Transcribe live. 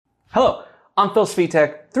Hello, I'm Phil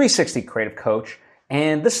Svitek, 360 Creative Coach,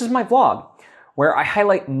 and this is my vlog where I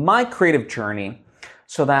highlight my creative journey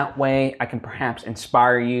so that way I can perhaps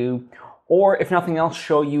inspire you, or if nothing else,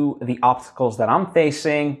 show you the obstacles that I'm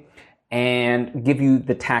facing and give you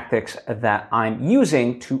the tactics that I'm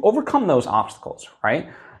using to overcome those obstacles, right?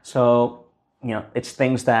 So, it's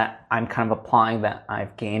things that I'm kind of applying that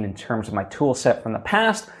I've gained in terms of my tool set from the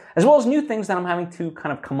past, as well as new things that I'm having to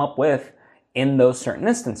kind of come up with in those certain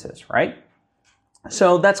instances, right?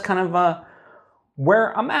 So that's kind of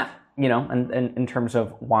where I'm at, and in terms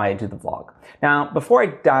of why I do the vlog. Now, before I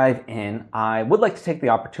dive in, I would like to take the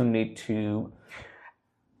opportunity to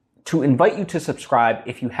invite you to subscribe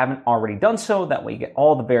if you haven't already done so. That way you get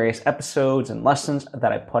all the various episodes and lessons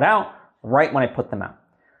that I put out right when I put them out.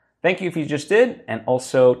 Thank you if you just did, and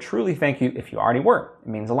also truly thank you if you already were. It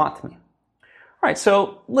means a lot to me. All right,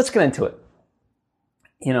 so let's get into it.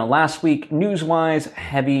 Last week, news-wise,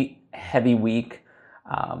 heavy week.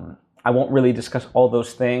 I won't really discuss all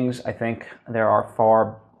those things. I think there are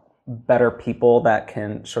far better people that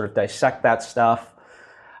can sort of dissect that stuff.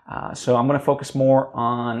 So I'm going to focus more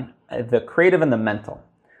on the creative and the mental.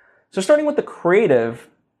 So starting with the creative,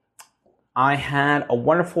 I had a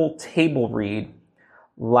wonderful table read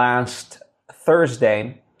last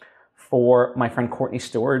Thursday for my friend Courtney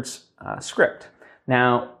Stewart's script.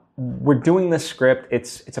 Now, we're doing this script.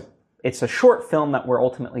 It's a short film that we're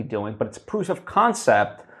ultimately doing, but it's a proof of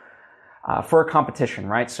concept for a competition,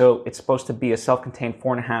 right? So it's supposed to be a self-contained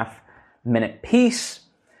 4.5-minute piece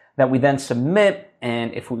that we then submit,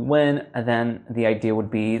 and if we win, then the idea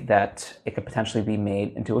would be that it could potentially be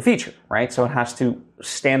made into a feature, right? So it has to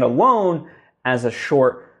stand alone as a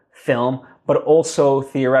short film, but also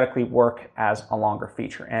theoretically work as a longer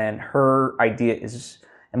feature. And her idea is,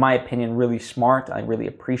 in my opinion, really smart. I really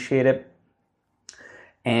appreciate it.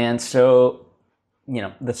 And so,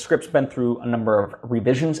 the script's been through a number of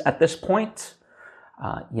revisions at this point.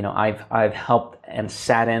 I've helped and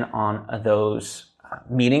sat in on those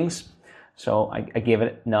meetings. So I gave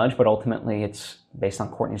it a nudge, but ultimately it's based on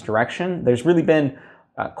Courtney's direction. There's really been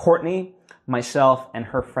Courtney, myself, and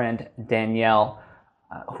her friend Danielle,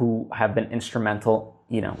 who have been instrumental,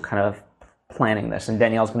 kind of planning this. And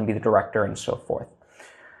Danielle's going to be the director and so forth.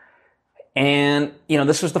 And,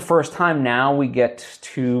 this was the first time now we get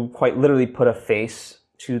to quite literally put a face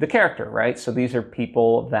to the character, right? So these are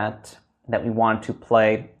people that we want to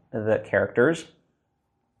play the characters.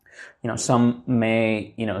 Some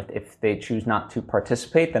may, if they choose not to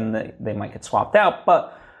participate, then they might get swapped out.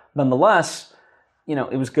 But nonetheless,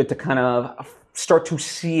 it was good to kind of start to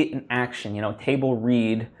see it in action, table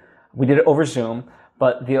read. We did it over Zoom,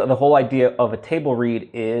 but the whole idea of a table read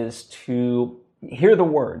is to hear the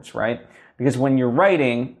words, right? Because when you're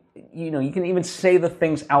writing, you can even say the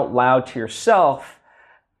things out loud to yourself,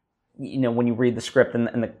 when you read the script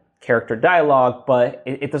and the character dialogue, but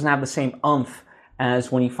it doesn't have the same oomph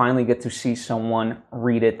as when you finally get to see someone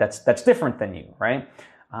read it that's different than you, right?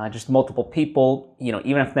 Just multiple people,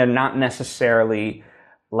 even if they're not necessarily,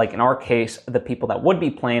 like in our case, the people that would be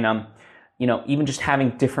playing them, even just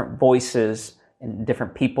having different voices and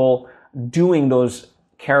different people doing those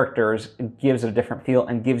characters gives it a different feel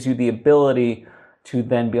and gives you the ability to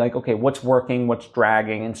then be like, okay, what's working, what's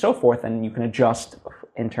dragging, and so forth, and you can adjust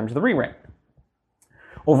in terms of the rewrite.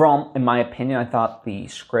 Overall, in my opinion, I thought the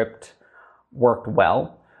script worked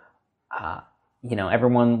well.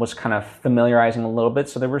 Everyone was kind of familiarizing a little bit,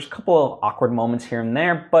 so there was a couple of awkward moments here and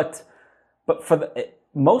there, but for the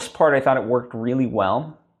most part, I thought it worked really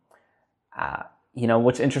well.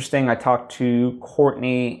 What's interesting, I talked to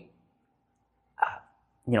Courtney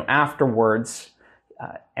afterwards,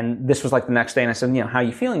 and this was like the next day, and I said, how are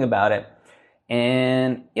you feeling about it?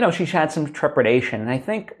 And, she had some trepidation. And I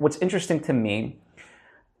think what's interesting to me,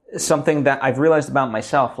 something that I've realized about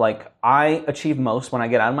myself, like I achieve most when I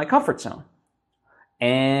get out of my comfort zone.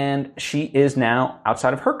 And she is now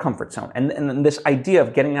outside of her comfort zone. And this idea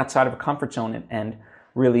of getting outside of a comfort zone and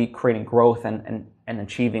really creating growth and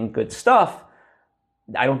achieving good stuff,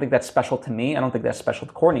 I don't think that's special to me. I don't think that's special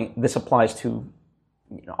to Courtney. This applies to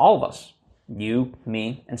all of us, you,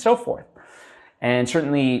 me, and so forth. And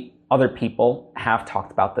certainly other people have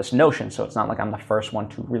talked about this notion, so it's not like I'm the first one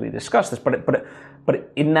to really discuss this,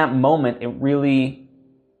 but in that moment, it really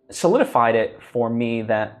solidified it for me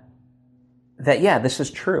that yeah, this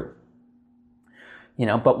is true.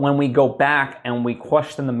 But when we go back and we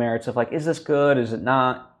question the merits of like, is this good, is it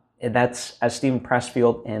not? That's, as Stephen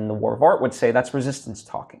Pressfield in The War of Art would say, that's resistance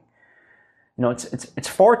talking. It's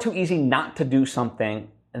far too easy not to do something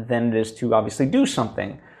than it is to obviously do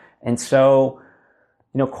something. And so,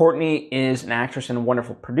 Courtney is an actress and a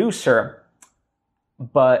wonderful producer,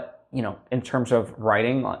 but in terms of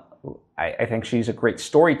writing, I think she's a great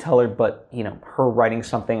storyteller, but, her writing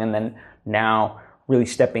something and then now really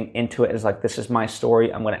stepping into it as like, this is my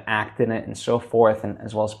story, I'm going to act in it and so forth, and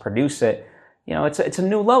as well as produce it, it's a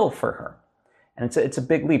new level for her. And it's a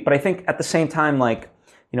big leap. But I think at the same time, like,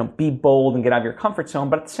 be bold and get out of your comfort zone.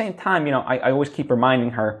 But at the same time, I always keep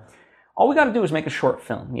reminding her, all we got to do is make a short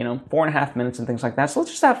film, 4.5 minutes and things like that. So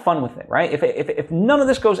let's just have fun with it, right? If none of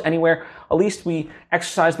this goes anywhere, at least we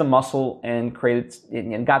exercised the muscle and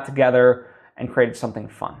got together and created something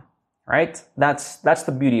fun, right? That's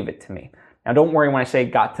the beauty of it to me. Now, don't worry when I say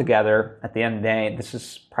got together. At the end of the day, this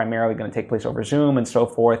is primarily going to take place over Zoom and so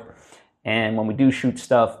forth. And when we do shoot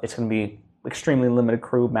stuff, it's going to be extremely limited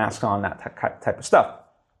crew, mask on, that type of stuff.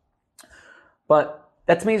 But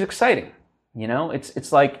that to me is exciting.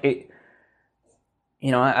 It's like it.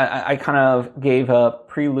 I kind of gave a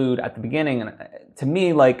prelude at the beginning, and to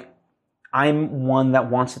me, like, I'm one that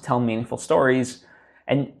wants to tell meaningful stories,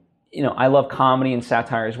 and I love comedy and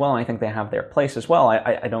satire as well, and I think they have their place as well.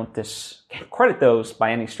 I don't discredit those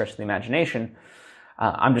by any stretch of the imagination.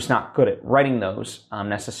 I'm just not good at writing those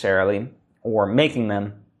necessarily or making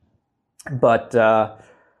them. But the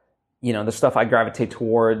stuff I gravitate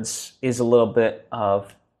towards is a little bit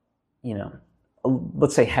of,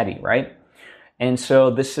 let's say heady, right? And so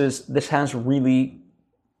this has really,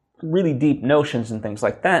 really deep notions and things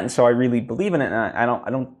like that. And so I really believe in it.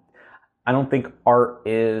 And I don't think art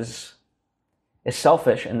is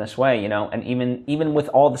selfish in this way, and even with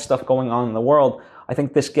all the stuff going on in the world, I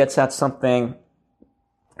think this gets at something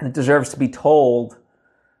that deserves to be told,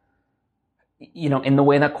 in the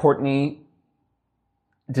way that Courtney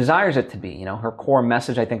desires it to be. Her core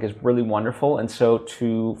message, I think, is really wonderful. And so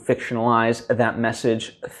to fictionalize that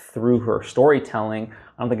message through her storytelling,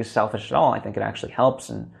 I don't think it's selfish at all. I think it actually helps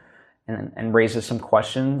and raises some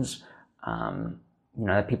questions,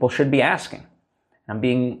 that people should be asking. I'm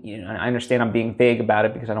being, I understand I'm being vague about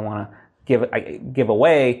it because I don't want to give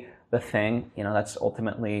away the thing. That's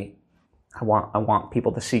ultimately, I want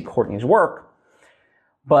people to see Courtney's work.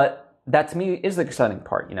 But that to me is the exciting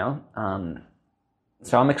part,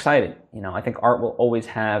 So I'm excited. I think art will always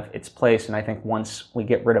have its place, and I think once we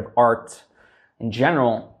get rid of art in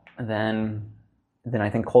general, then I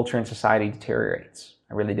think culture and society deteriorates.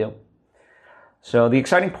 I really do. So the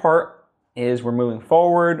exciting part is we're moving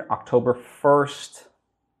forward. October 1st,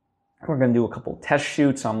 we're going to do a couple of test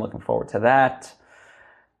shoots. So I'm looking forward to that.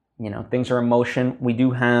 Things are in motion. We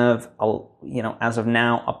do have as of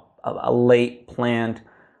now, a late planned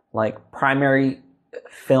primary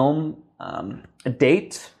film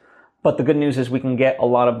date, but the good news is we can get a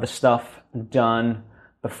lot of the stuff done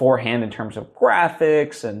beforehand in terms of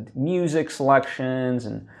graphics and music selections,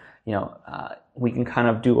 and we can kind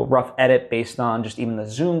of do a rough edit based on just even the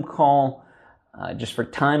Zoom call, just for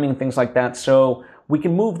timing, things like that. So we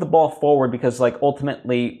can move the ball forward because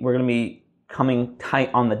ultimately we're going to be coming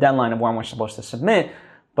tight on the deadline of when we're supposed to submit.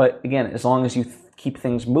 But again, as long as you keep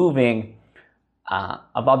things moving,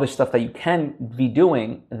 of other stuff that you can be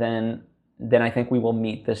doing, then I think we will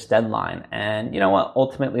meet this deadline. And you know what?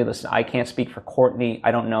 Ultimately, listen, I can't speak for Courtney.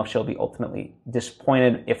 I don't know if she'll be ultimately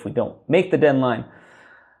disappointed if we don't make the deadline.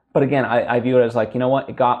 But again, I view it as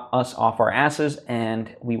it got us off our asses,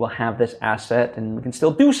 and we will have this asset, and we can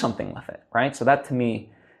still do something with it, right? So that to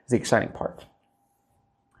me is the exciting part.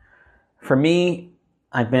 For me,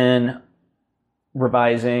 I've been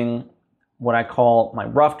revising what I call my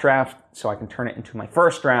rough draft, so I can turn it into my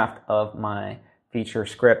first draft of my feature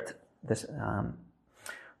script. This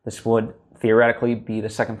would theoretically be the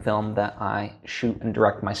second film that I shoot and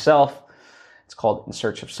direct myself. It's called In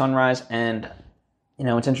Search of Sunrise, and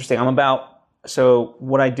it's interesting. So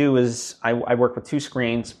what I do is I work with two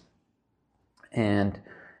screens, and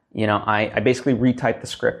I basically retype the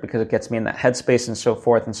script because it gets me in that headspace and so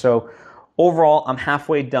forth. And so overall, I'm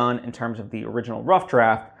halfway done in terms of the original rough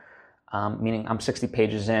draft. Meaning I'm 60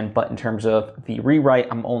 pages in, but in terms of the rewrite,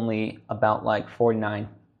 I'm only about 49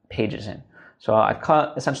 pages in. So I've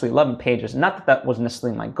cut essentially 11 pages. Not that was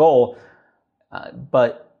necessarily my goal,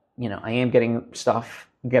 but I am getting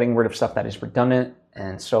rid of stuff that is redundant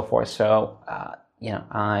and so forth. So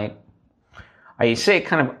I say it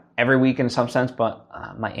kind of every week in some sense, but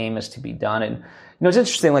my aim is to be done. And it's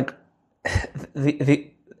interesting.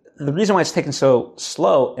 The reason why it's taken so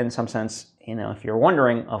slow in some sense, if you're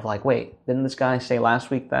wondering of wait, didn't this guy say last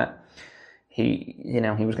week that he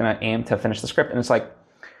was going to aim to finish the script? And it's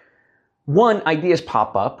one, ideas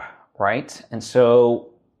pop up, right? And so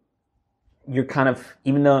you're kind of,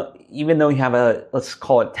 even though you have a, let's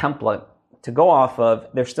call it template to go off of,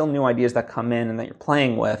 there's still new ideas that come in and that you're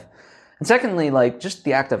playing with. And secondly, just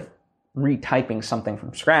the act of retyping something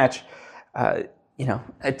from scratch,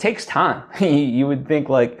 it takes time. You would think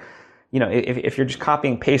like, if you're just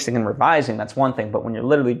copying, pasting, and revising, that's one thing. But when you're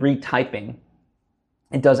literally retyping,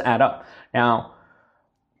 it does add up. Now,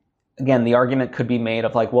 again, the argument could be made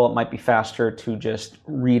of like, well, it might be faster to just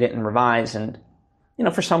read it and revise. And,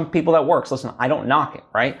 for some people that works. Listen, I don't knock it,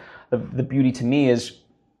 right? The beauty to me is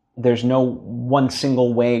there's no one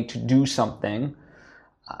single way to do something,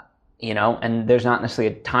 and there's not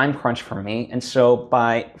necessarily a time crunch for me. And so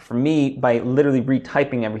by literally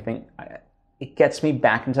retyping everything, it gets me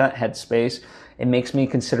back into that headspace. It makes me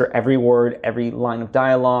consider every word, every line of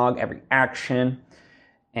dialogue, every action.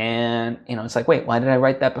 And, it's like, wait, why did I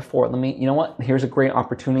write that before? Here's a great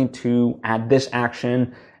opportunity to add this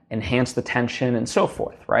action, enhance the tension, and so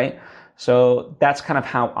forth, right? So that's kind of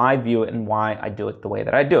how I view it and why I do it the way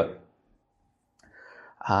that I do it.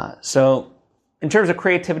 So in terms of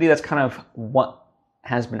creativity, that's kind of what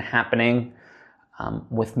has been happening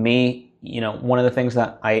with me. One of the things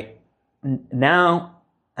that I now,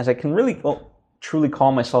 as I can really truly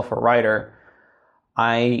call myself a writer,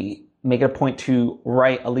 I make it a point to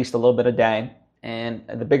write at least a little bit a day. And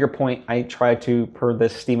the bigger point, I try to, per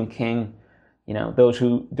this Stephen King, those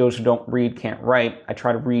who don't read can't write. I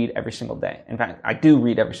try to read every single day. In fact, I do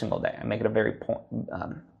read every single day. I make it a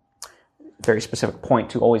very specific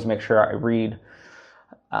point to always make sure I read.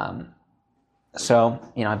 So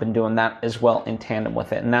I've been doing that as well in tandem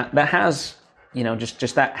with it, and that has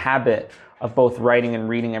just that habit of both writing and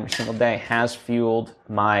reading every single day has fueled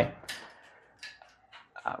my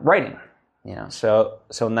writing. So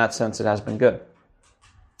in that sense, it has been good.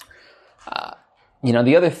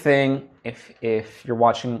 The other thing, if you're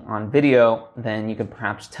watching on video, then you can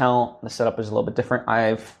perhaps tell the setup is a little bit different.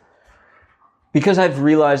 Because I've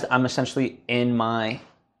realized I'm essentially in my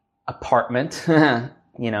apartment,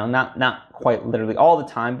 not quite literally all the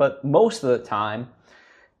time, but most of the time,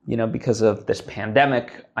 because of this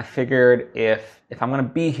pandemic, I figured if I'm going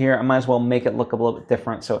to be here, I might as well make it look a little bit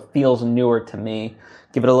different so it feels newer to me,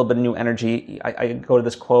 give it a little bit of new energy. I go to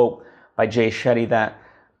this quote by Jay Shetty that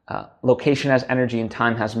location has energy and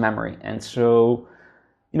time has memory. And so,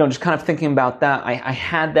 just kind of thinking about that, I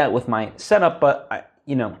had that with my setup, but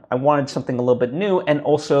I wanted something a little bit new, and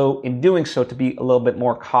also in doing so to be a little bit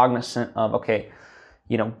more cognizant of, okay,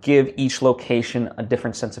 give each location a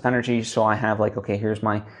different sense of energy. So I have like, okay, here's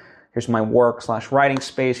my work/writing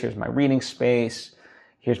space, here's my reading space,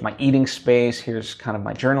 here's my eating space, here's kind of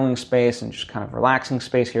my journaling space and just kind of relaxing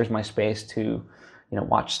space, here's my space to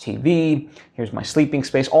watch TV, here's my sleeping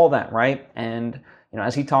space, all that, right? And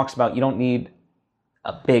as he talks about, you don't need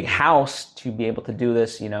a big house to be able to do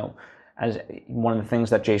this. As one of the things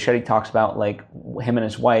that Jay Shetty talks about, like him and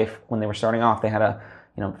his wife, when they were starting off, they had a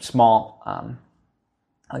small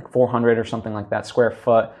like 400 or something like that square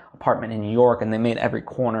foot apartment in New York, and they made every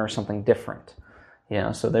corner something different.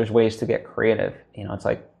 So there's ways to get creative. It's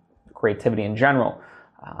like creativity in general.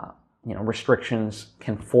 Restrictions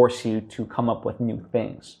can force you to come up with new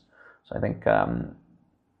things. So I think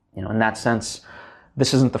in that sense,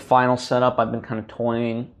 this isn't the final setup. I've been kind of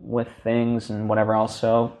toying with things and whatever else.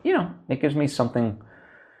 So, it gives me something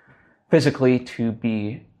physically to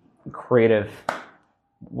be creative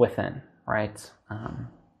within, right?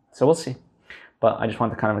 So we'll see. But I just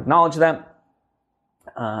wanted to kind of acknowledge that.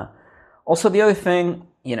 Also, the other thing,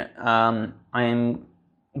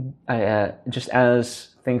 I just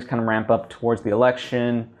as things kind of ramp up towards the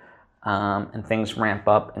election and things ramp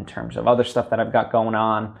up in terms of other stuff that I've got going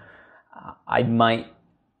on, I might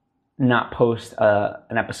not post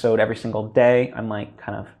an episode every single day. I might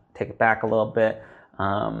kind of take it back a little bit,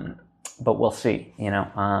 but we'll see.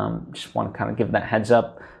 Just want to kind of give that heads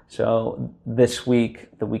up. So this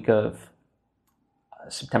week, the week of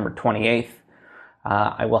September 28th,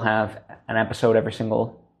 I will have an episode every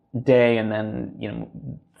single day, and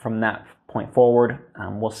then from that point forward,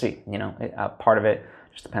 we'll see. Part of it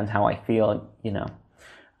just depends how I feel.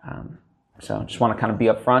 So just want to kind of be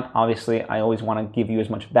upfront. Obviously, I always want to give you as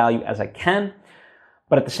much value as I can,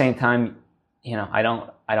 but at the same time, I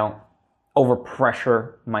don't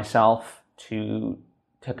overpressure myself to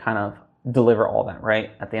kind of deliver all that,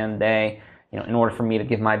 right? At the end of the day, in order for me to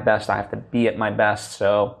give my best, I have to be at my best.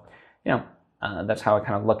 So, that's how I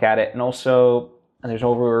kind of look at it. And also, there's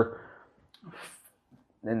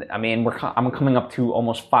I'm coming up to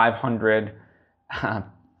almost 500,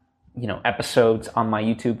 episodes on my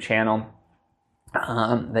YouTube channel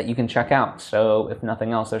that you can check out. So if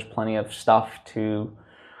nothing else, there's plenty of stuff to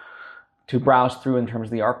browse through in terms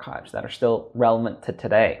of the archives that are still relevant to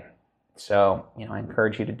today. So, I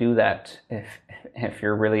encourage you to do that if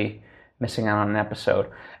you're really missing out on an episode.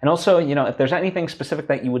 And also, if there's anything specific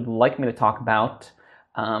that you would like me to talk about,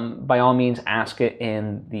 by all means, ask it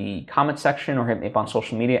in the comment section or hit me up on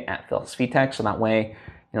social media at Svitek. So that way,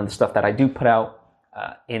 the stuff that I do put out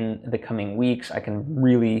in the coming weeks, I can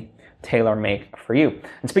really tailor make for you.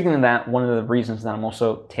 And speaking of that, one of the reasons that I'm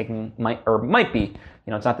also might be,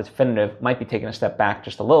 it's not definitive, might be taking a step back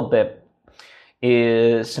just a little bit,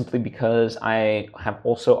 is simply because I have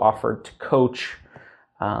also offered to coach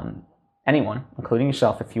anyone, including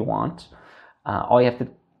yourself, if you want. All you have to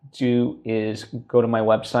do is go to my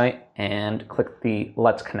website and click the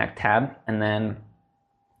Let's Connect tab, and then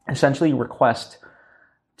essentially request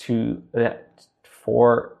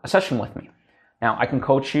for a session with me. Now, I can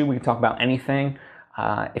coach you. We can talk about anything.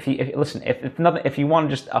 If you want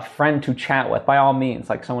just a friend to chat with, by all means,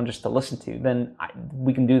 like someone just to listen to, then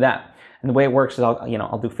we can do that. And the way it works is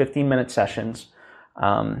I'll do 15-minute sessions,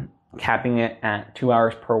 capping it at 2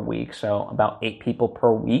 hours per week, so about 8 people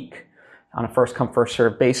per week on a first come first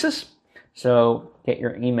serve basis. So get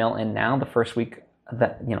your email in now. The first week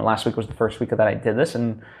last week was the first week that I did this,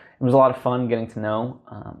 and it was a lot of fun getting to know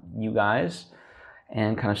you guys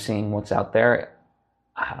and kind of seeing what's out there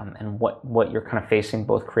and what you're kind of facing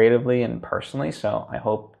both creatively and personally. So I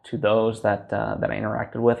hope to those that I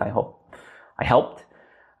interacted with, I hope I helped.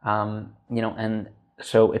 And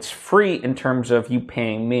so it's free in terms of you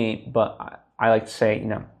paying me, but I like to say,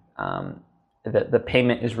 the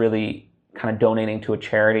payment is really kind of donating to a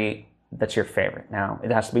charity that's your favorite. Now,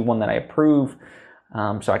 it has to be one that I approve,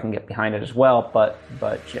 so I can get behind it as well. But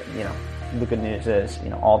the good news is,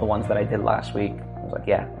 all the ones that I did last week, I was like,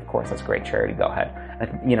 yeah, of course, that's a great charity. Go ahead.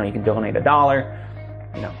 And, you can donate $1,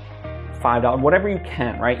 $5, whatever you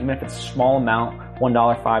can, right? Even if it's a small amount,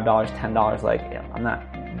 $1, $5, $10, I'm not,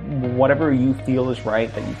 whatever you feel is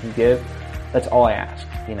right that you can give. That's all I ask,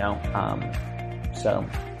 So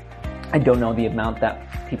I don't know the amount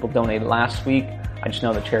that people donated last week. I just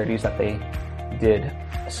know the charities that they did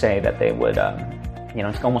say that they would,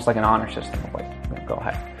 it's almost like an honor system of go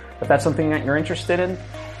ahead. If that's something that you're interested in,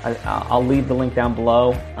 I'll leave the link down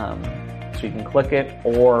below so you can click it,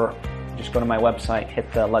 or just go to my website,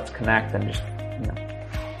 hit the Let's Connect, and just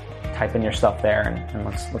type in your stuff there, and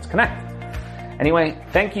let's connect. Anyway,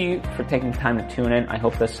 thank you for taking the time to tune in. I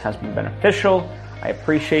hope this has been beneficial. I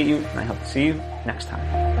appreciate you, and I hope to see you next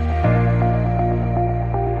time.